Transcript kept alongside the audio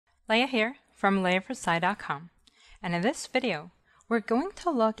Leah here from Leah4sci.com, and in this video we're going to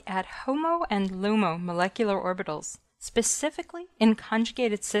look at HOMO and LUMO molecular orbitals, specifically in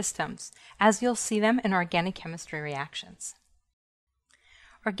conjugated systems, as you'll see them in organic chemistry reactions.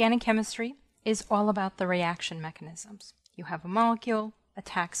 Organic chemistry is all about the reaction mechanisms. You have a molecule,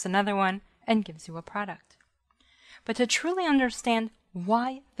 attacks another one, and gives you a product. But to truly understand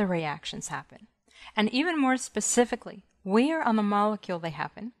why the reactions happen, and even more specifically, where on the molecule they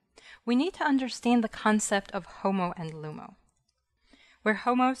happen, we need to understand the concept of HOMO and LUMO, where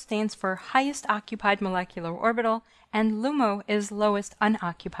HOMO stands for highest occupied molecular orbital and LUMO is lowest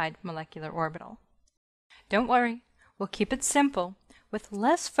unoccupied molecular orbital. Don't worry, we'll keep it simple with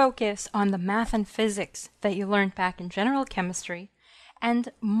less focus on the math and physics that you learned back in general chemistry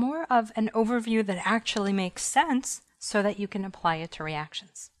and more of an overview that actually makes sense so that you can apply it to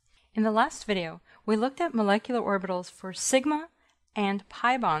reactions. In the last video, we looked at molecular orbitals for sigma and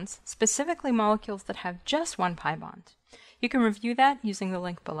pi bonds, specifically molecules that have just one pi bond. You can review that using the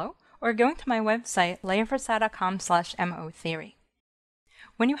link below or going to my website, leah4sci.com/mo-theory.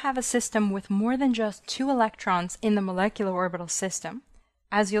 When you have a system with more than just 2 electrons in the molecular orbital system,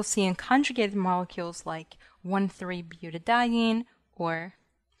 as you'll see in conjugated molecules like 1,3-butadiene or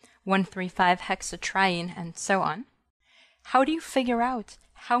 1,3,5-hexatriene and so on, how do you figure out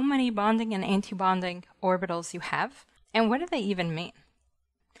how many bonding and antibonding orbitals you have? And what do they even mean?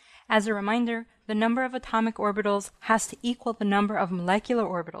 As a reminder, the number of atomic orbitals has to equal the number of molecular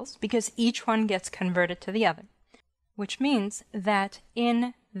orbitals because each one gets converted to the other, which means that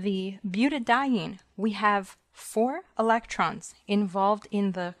in the butadiene, we have 4 electrons involved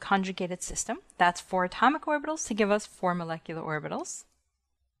in the conjugated system. That's 4 atomic orbitals to give us 4 molecular orbitals.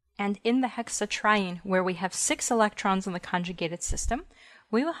 And in the hexatriene, where we have 6 electrons in the conjugated system,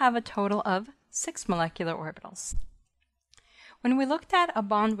 we will have a total of 6 molecular orbitals. When we looked at a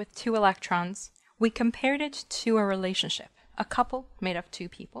bond with 2 electrons, we compared it to a relationship, a couple made of 2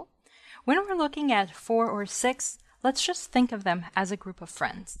 people. When we're looking at 4 or 6, let's just think of them as a group of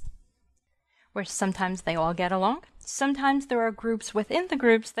friends, where sometimes they all get along, sometimes there are groups within the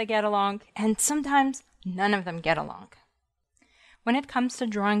groups that get along, and sometimes none of them get along. When it comes to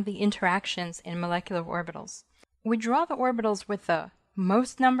drawing the interactions in molecular orbitals, we draw the orbitals with the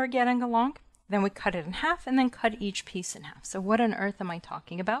most number getting along, then we cut it in half, and then cut each piece in half. So what on earth am I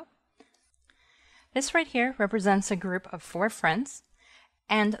talking about? This right here represents a group of 4 friends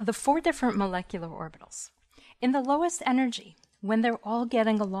and the 4 different molecular orbitals. In the lowest energy, when they're all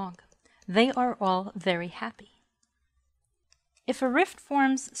getting along, they are all very happy. If a rift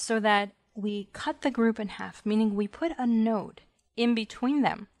forms so that we cut the group in half, meaning we put a node in between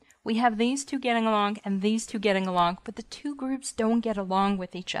them, we have these 2 getting along and these 2 getting along, but the 2 groups don't get along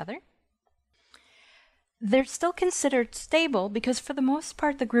with each other. They're still considered stable because for the most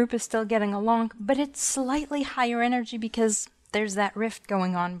part the group is still getting along, but it's slightly higher energy because there's that rift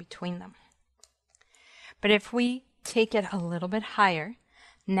going on between them. But if we take it a little bit higher,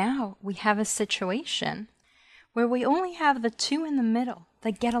 now we have a situation where we only have the 2 in the middle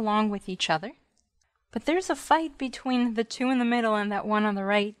that get along with each other, but there's a fight between the 2 in the middle and that one on the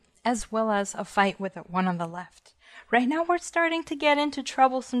right, as well as a fight with the one on the left. Right now we're starting to get into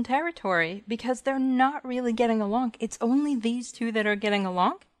troublesome territory because they're not really getting along. It's only these 2 that are getting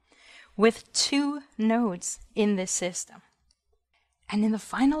along with 2 nodes in this system. And in the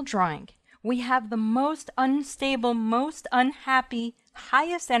final drawing, we have the most unstable, most unhappy,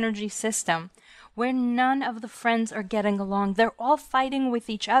 highest energy system where none of the friends are getting along. They're all fighting with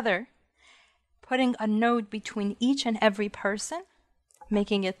each other, putting a node between each and every person,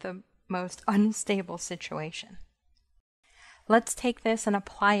 making it the most unstable situation. Let's take this and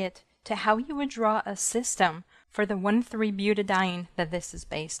apply it to how you would draw a system for the 1,3-butadiene that this is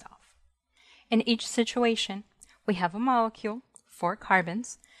based off. In each situation, we have a molecule, 4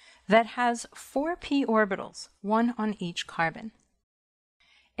 carbons, that has 4 p orbitals, 1 on each carbon.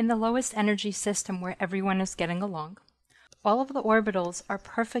 In the lowest energy system where everyone is getting along, all of the orbitals are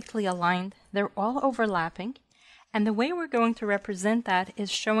perfectly aligned, they're all overlapping, and the way we're going to represent that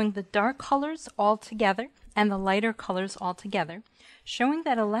is showing the dark colors all together and the lighter colors all together, showing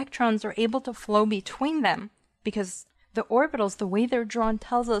that electrons are able to flow between them because the orbitals, the way they're drawn,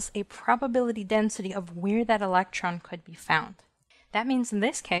 tells us a probability density of where that electron could be found. That means in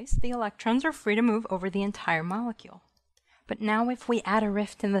this case, the electrons are free to move over the entire molecule. But now if we add a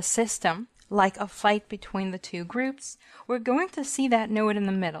rift in the system, like a fight between the 2 groups, we're going to see that node in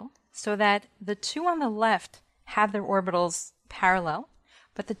the middle so that the 2 on the left have their orbitals parallel,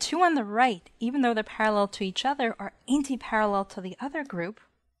 but the 2 on the right, even though they're parallel to each other, are anti-parallel to the other group.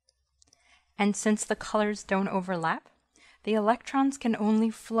 And since the colors don't overlap, The electrons can only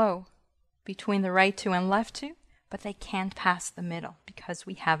flow between the right 2 and left 2, but they can't pass the middle because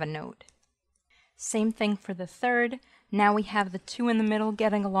we have a node. Same thing for the third. Now we have the 2 in the middle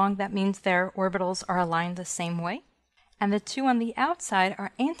getting along. That means their orbitals are aligned the same way. And the 2 on the outside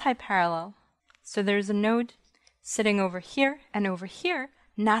are anti-parallel. So there's a node sitting over here and over here,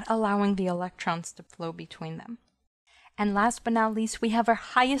 not allowing the electrons to flow between them. And last but not least, we have our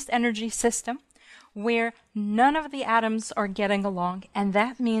highest energy system where none of the atoms are getting along, and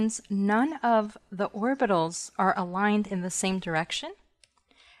that means none of the orbitals are aligned in the same direction,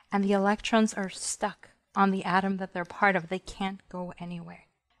 and the electrons are stuck on the atom that they're part of. They can't go anywhere.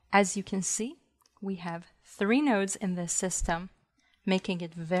 As you can see, we have 3 nodes in this system, making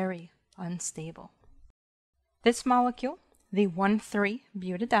it very unstable. This molecule, the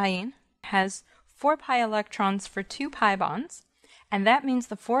 1,3-butadiene, has 4 pi electrons for 2 pi bonds, and that means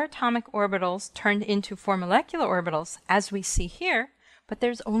the 4 atomic orbitals turned into 4 molecular orbitals, as we see here, but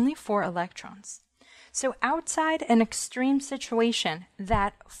there's only 4 electrons. So outside an extreme situation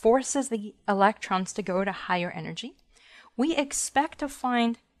that forces the electrons to go to higher energy, we expect to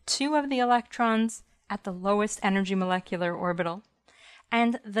find 2 of the electrons at the lowest energy molecular orbital,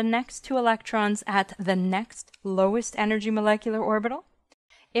 and the next 2 electrons at the next lowest energy molecular orbital.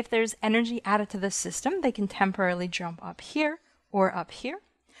 If there's energy added to the system, they can temporarily jump up here or up here,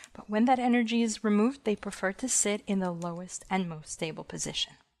 but when that energy is removed, they prefer to sit in the lowest and most stable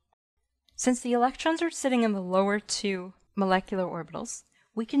position. Since the electrons are sitting in the lower 2 molecular orbitals,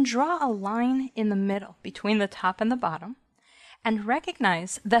 we can draw a line in the middle between the top and the bottom and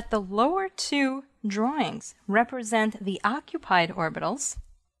recognize that the lower 2 drawings represent the occupied orbitals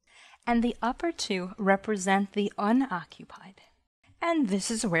and the upper 2 represent the unoccupied. And this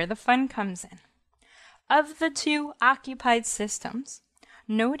is where the fun comes in. Of the 2 occupied systems,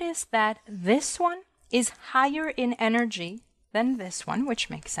 notice that this one is higher in energy than this one, which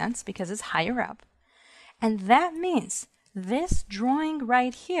makes sense because it's higher up. And that means this drawing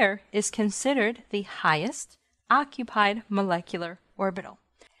right here is considered the highest occupied molecular orbital.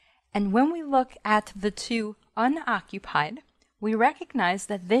 And when we look at the 2 unoccupied, we recognize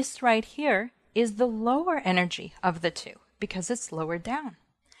that this right here is the lower energy of the 2 because it's lower down.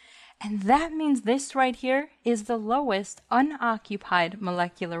 And that means this right here is the lowest unoccupied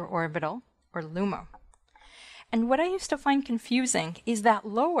molecular orbital, or LUMO. And what I used to find confusing is that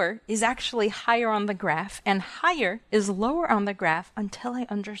lower is actually higher on the graph and higher is lower on the graph until I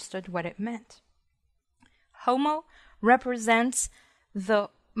understood what it meant. HOMO represents the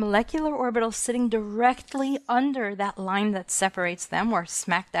molecular orbital sitting directly under that line that separates them, or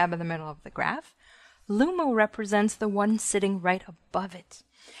smack dab in the middle of the graph. LUMO represents the one sitting right above it.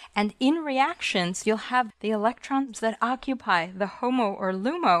 And in reactions, you'll have the electrons that occupy the HOMO or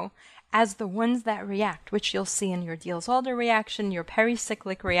LUMO as the ones that react, which you'll see in your Diels-Alder reaction, your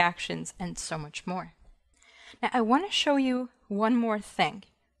pericyclic reactions, and so much more. Now, I want to show you one more thing,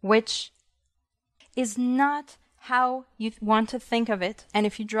 which is not how you want to think of it, and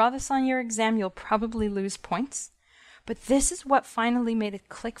if you draw this on your exam, you'll probably lose points. But this is what finally made it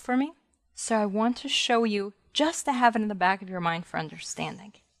click for me, so I want to show you just to have it in the back of your mind for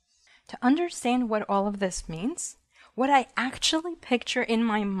understanding. To understand what all of this means, what I actually picture in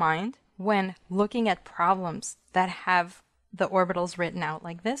my mind when looking at problems that have the orbitals written out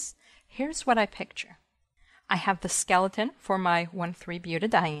like this, here's what I picture. I have the skeleton for my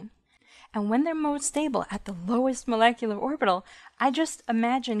 1,3-butadiene, and when they're most stable at the lowest molecular orbital, I just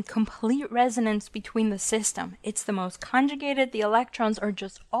imagine complete resonance between the system. It's the most conjugated, the electrons are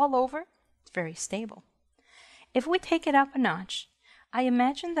just all over, it's very stable. If we take it up a notch, I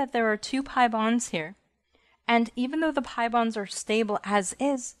imagine that there are 2 pi bonds here, and even though the pi bonds are stable as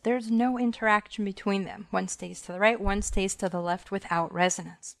is, there's no interaction between them. One stays to the right, one stays to the left without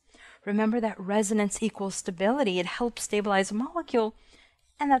resonance. Remember that resonance equals stability. It helps stabilize a molecule,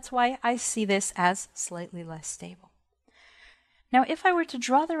 and that's why I see this as slightly less stable. Now, if I were to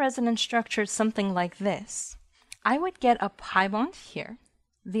draw the resonance structure something like this, I would get a pi bond here,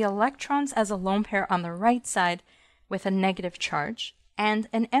 the electrons as a lone pair on the right side with a negative charge, and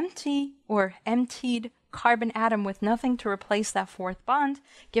an empty or emptied carbon atom with nothing to replace that 4th bond,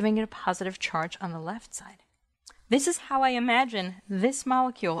 giving it a positive charge on the left side. This is how I imagine this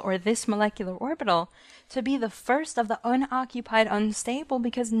molecule or this molecular orbital to be the first of the unoccupied unstable,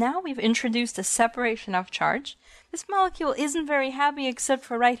 because now we've introduced a separation of charge. This molecule isn't very happy except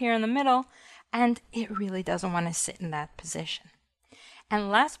for right here in the middle, and it really doesn't want to sit in that position. And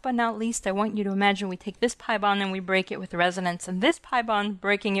last but not least, I want you to imagine we take this pi bond and we break it with resonance, and this pi bond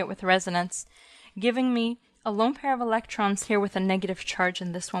breaking it with resonance, giving me a lone pair of electrons here with a negative charge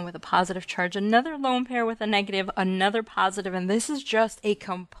and this one with a positive charge, another lone pair with a negative, another positive, and this is just a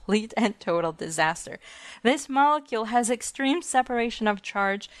complete and total disaster. This molecule has extreme separation of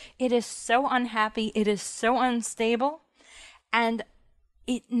charge. It is so unhappy, it is so unstable, and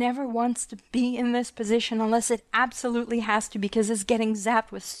it never wants to be in this position unless it absolutely has to, because it's getting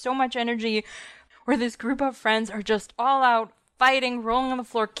zapped with so much energy, where this group of friends are just all out fighting, rolling on the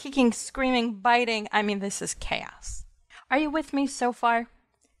floor, kicking, screaming, biting. I mean, this is chaos. Are you with me so far?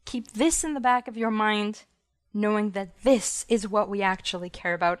 Keep this in the back of your mind, knowing that this is what we actually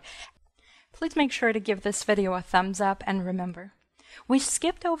care about. Please make sure to give this video a thumbs up, and remember, we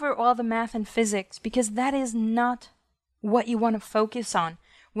skipped over all the math and physics because that is not what you want to focus on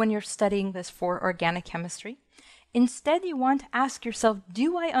when you're studying this for organic chemistry. Instead, you want to ask yourself,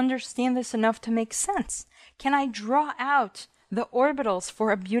 do I understand this enough to make sense? Can I draw out the orbitals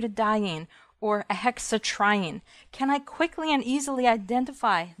for a butadiene or a hexatriene? Can I quickly and easily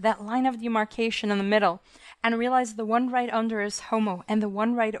identify that line of demarcation in the middle and realize the one right under is HOMO and the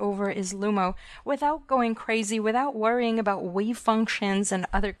one right over is LUMO without going crazy, without worrying about wave functions and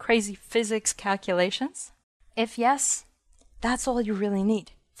other crazy physics calculations? If yes, that's all you really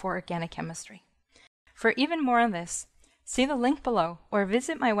need for organic chemistry. For even more on this, see the link below or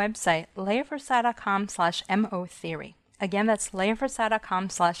visit my website, Leah4sci.com/MO-theory. Again, that's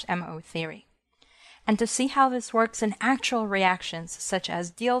Leah4sci.com/MO-theory. And to see how this works in actual reactions, such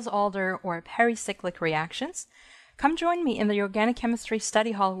as Diels-Alder or pericyclic reactions, come join me in the Organic Chemistry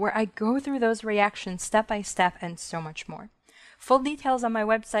Study Hall, where I go through those reactions step by step and so much more. Full details on my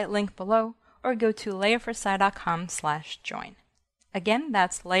website link below, or go to Leah4sci.com/join. Again,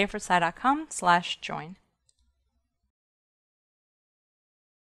 that's Leah4sci.com/join.